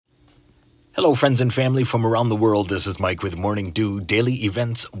Hello friends and family from around the world, this is Mike with Morning Dew Daily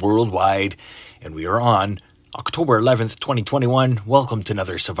Events Worldwide, and we are on October 11th, 2021. Welcome to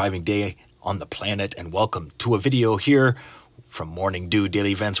another surviving day on the planet, and welcome to a video here from Morning Dew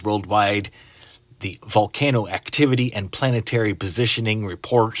Daily Events Worldwide, the Volcano Activity and Planetary Positioning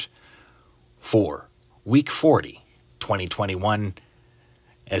Report for Week 40, 2021,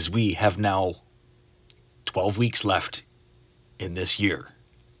 as we have now 12 weeks left in this year.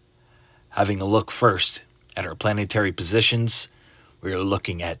 Having a look first at our planetary positions, we are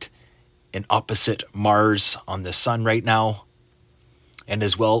looking at an opposite Mars on the Sun right now, and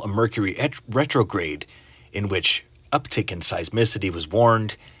as well a Mercury Retrograde in which uptick in seismicity was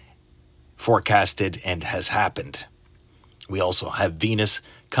warned, forecasted, and has happened. We also have Venus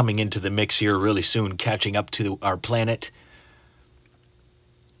coming into the mix here really soon, catching up to our planet.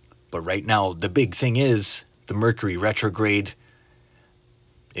 But right now, the big thing is the Mercury Retrograde,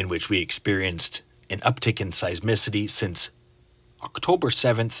 in which we experienced an uptick in seismicity since October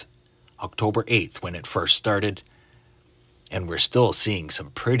 7th, October 8th when it first started, and we're still seeing some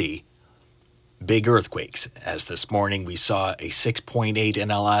pretty big earthquakes, as this morning we saw a 6.8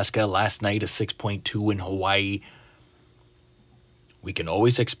 in Alaska, last night a 6.2 in Hawaii. We can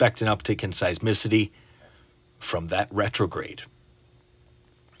always expect an uptick in seismicity from that retrograde.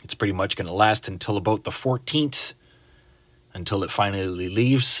 It's pretty much going to last until about the 14th, until it finally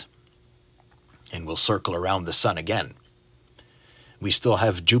leaves, and will circle around the Sun again. We still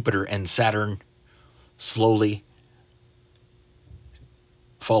have Jupiter and Saturn slowly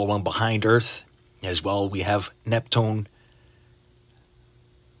following behind Earth. As well, we have Neptune.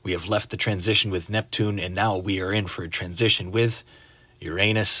 We have left the transition with Neptune, and now we are in for a transition with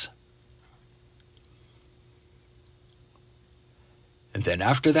Uranus. And then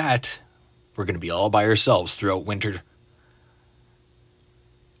after that, we're going to be all by ourselves throughout winter.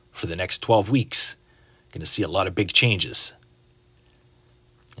 For the next 12 weeks, going to see a lot of big changes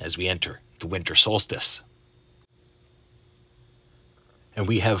as we enter the winter solstice. And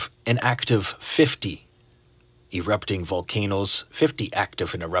we have an active 50 erupting volcanoes, 50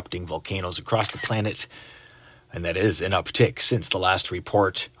 active and erupting volcanoes across the planet. And that is an uptick since the last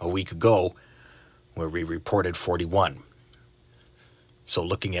report a week ago, where we reported 41. So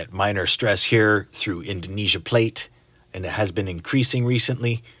looking at minor stress here through Indonesia plate, and it has been increasing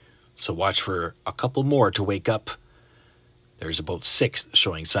recently. So watch for a couple more to wake up. There's about 6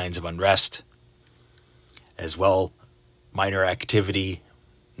 showing signs of unrest. As well, minor activity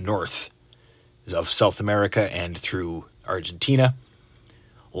north of South America and through Argentina.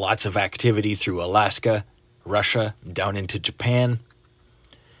 Lots of activity through Alaska, Russia, down into Japan.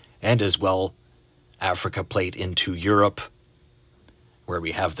 And as well, Africa plate into Europe, where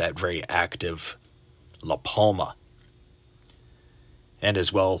we have that very active La Palma. And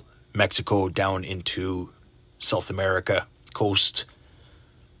as well, Mexico down into South America coast.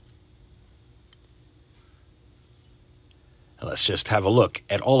 And let's just have a look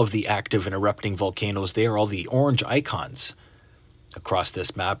at all of the active and erupting volcanoes. They are all the orange icons across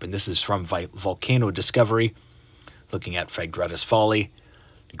this map, and this is from Volcano Discovery, looking at Fagretas Folly,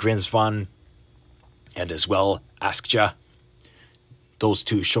 Grindsvan, and as well Askja. Those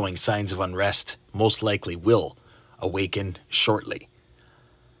two showing signs of unrest most likely will awaken shortly.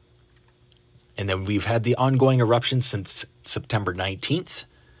 And then we've had the ongoing eruption since September 19th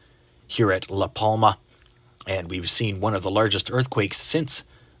here at La Palma. And we've seen one of the largest earthquakes since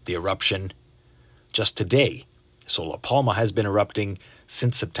the eruption just today. So La Palma has been erupting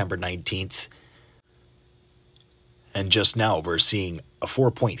since September 19th. And just now we're seeing a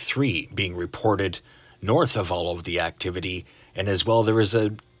 4.3 being reported north of all of the activity. And as well, there is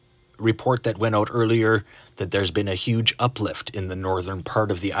a report that went out earlier that there's been a huge uplift in the northern part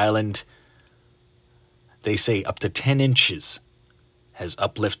of the island. They say up to 10 inches has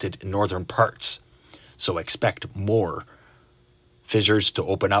uplifted in northern parts. So expect more fissures to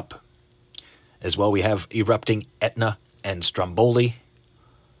open up. As well, we have erupting Etna and Stromboli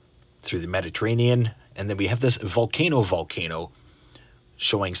through the Mediterranean. And then we have this volcano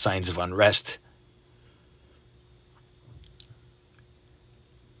showing signs of unrest.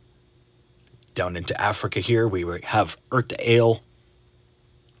 Down into Africa here, we have Erta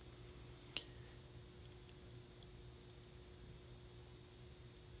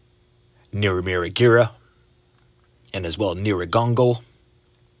Nyamiragira, and as well Nyiragongo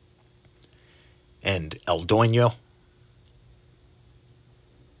and El Doño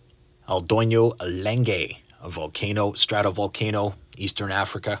Lenge, a volcano, stratovolcano, Eastern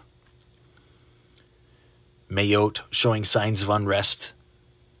Africa. Mayotte showing signs of unrest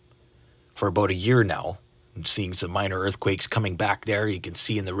for about a year now. I'm seeing some minor earthquakes coming back there. You can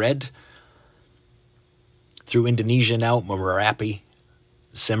see in the red. Through Indonesia now, Merapi,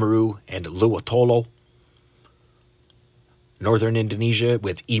 Semeru, and Luwotolo. Northern Indonesia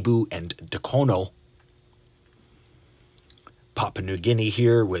with Ibu and Dakono. Papua New Guinea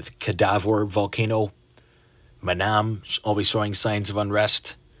here with Cadaver Volcano. Manam, always showing signs of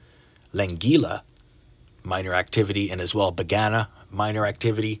unrest. Lengila, minor activity, and as well Bagana, minor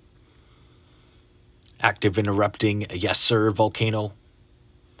activity. Active and erupting Yasser Volcano.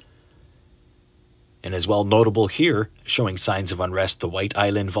 And as well notable here, showing signs of unrest, the White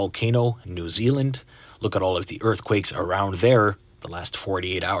Island Volcano in New Zealand. Look at all of the earthquakes around there the last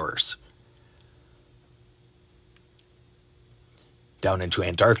 48 hours. Down into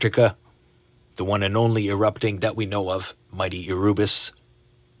Antarctica, the one and only erupting that we know of, mighty Erebus.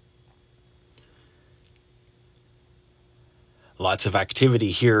 Lots of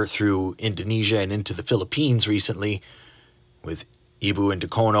activity here through Indonesia and into the Philippines recently with Ibu and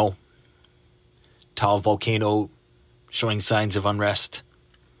Dakono. Tal Volcano showing signs of unrest.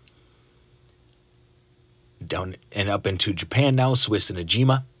 Down and up into Japan now, Swiss and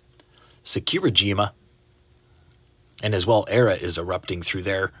Ajima, Sakirajima, and as well Era is erupting through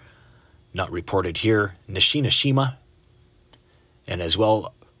there, not reported here, Nishinoshima, and as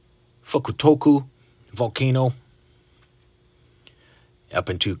well Fukutoku Volcano, up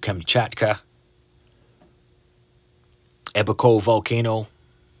into Kamchatka, Ebeko Volcano,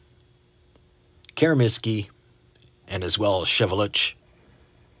 Karaminsky, and as well Sheveluch.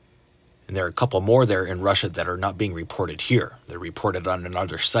 And there are a couple more there in Russia that are not being reported here. They're reported on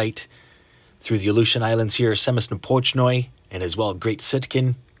another site. Through the Aleutian Islands here, semisnopochnoi, and as well Great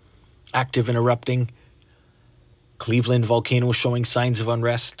Sitkin, active and erupting. Cleveland Volcano showing signs of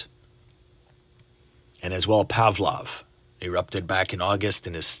unrest. And as well Pavlov, erupted back in August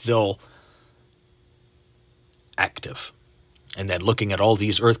and is still active. And then looking at all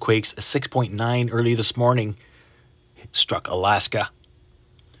these earthquakes, a 6.9 early this morning struck Alaska.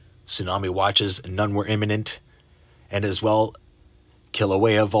 Tsunami watches, none were imminent. And as well,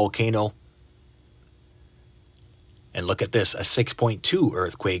 Kilauea Volcano. And look at this, a 6.2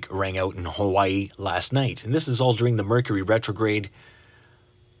 earthquake rang out in Hawaii last night. And this is all during the Mercury Retrograde.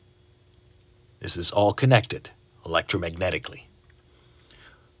 This is all connected electromagnetically.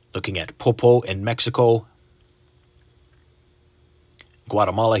 Looking at Popo in Mexico.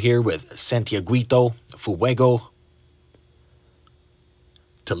 Guatemala here with Santiaguito, Fuego.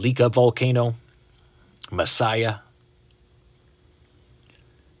 Tolica Volcano, Masaya.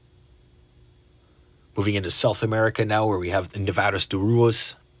 Moving into South America now, where we have the Nevados de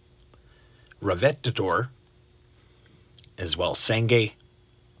Ruas, Revetador, as well Sangay.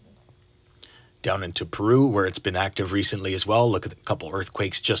 Down into Peru, where it's been active recently as well. Look at a couple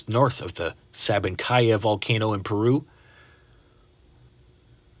earthquakes just north of the Sabancaya volcano in Peru.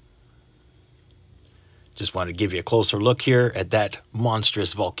 Just want to give you a closer look here at that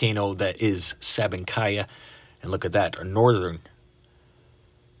monstrous volcano that is Sabancaya. And look at that, north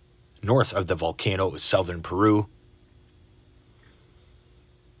of the volcano is southern Peru.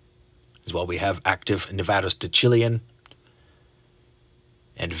 As well, we have active Nevados de Chilean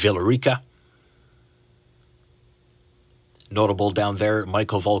and Villarrica. Notable down there,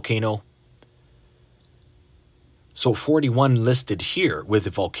 Michael Volcano. So 41 listed here with the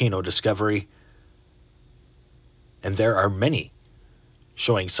volcano discovery. And there are many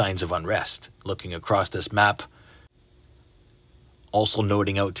showing signs of unrest. Looking across this map, also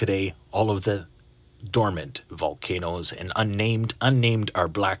noting out today all of the dormant volcanoes, and unnamed are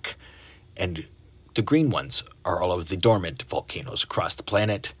black, and the green ones are all of the dormant volcanoes across the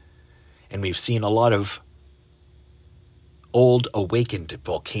planet. And we've seen a lot of old awakened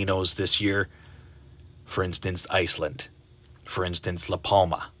volcanoes this year. For instance, Iceland. For instance, La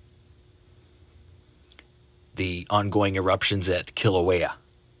Palma. The ongoing eruptions at Kilauea.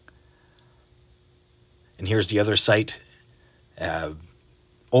 And here's the other site.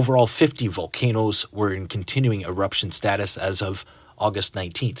 Overall, 50 volcanoes were in continuing eruption status as of August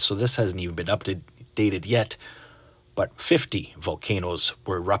 19th. So this hasn't even been updated yet. But 50 volcanoes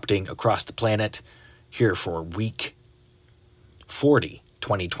were erupting across the planet here for week 40,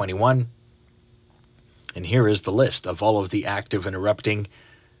 2021. And here is the list of all of the active and erupting.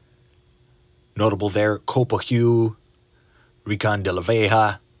 Notable there, Copahu, Rincon de la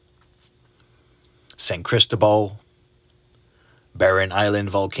Vieja, San Cristobal, Barren Island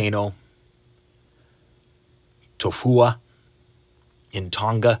Volcano, Tofua in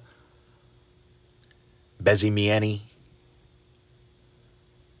Tonga, Bezimiani.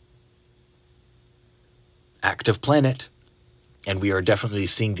 Active planet, and we are definitely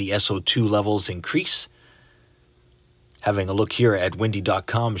seeing the SO2 levels increase. Having a look here at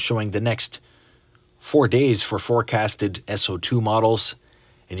windy.com showing the next 4 days for forecasted SO2 models,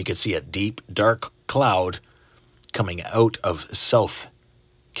 and you can see a deep, dark cloud coming out of south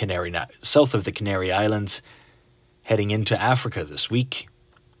of the Canary Islands, heading into Africa this week,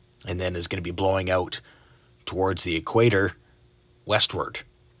 and then is going to be blowing out towards the equator westward,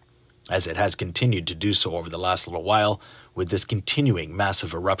 as it has continued to do so over the last little while with this continuing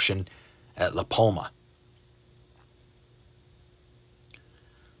massive eruption at La Palma.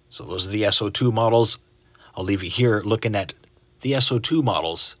 So those are the SO2 models. I'll leave you here looking at the SO2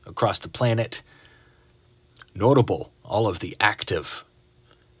 models across the planet. Notable, all of the active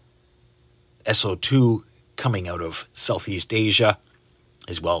SO2 coming out of Southeast Asia,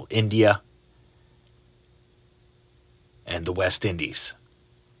 as well India and the West Indies.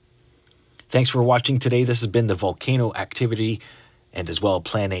 Thanks for watching today. This has been the volcano activity and as well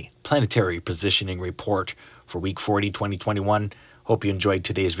planetary positioning report for week 40, 2021. Hope you enjoyed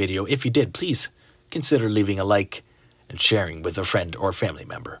today's video. If you did, please consider leaving a like and sharing with a friend or family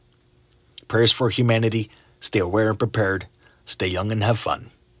member. Prayers for humanity. Stay aware and prepared. Stay young and have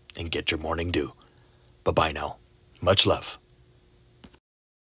fun. And get your morning dew. Bye-bye now. Much love.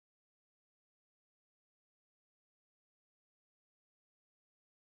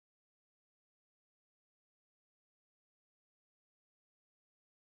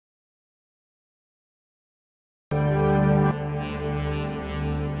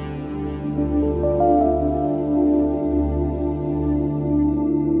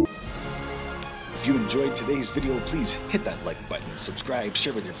 If you enjoyed today's video, please hit that like button, subscribe,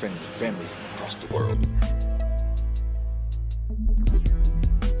 share with your friends and family from across the world.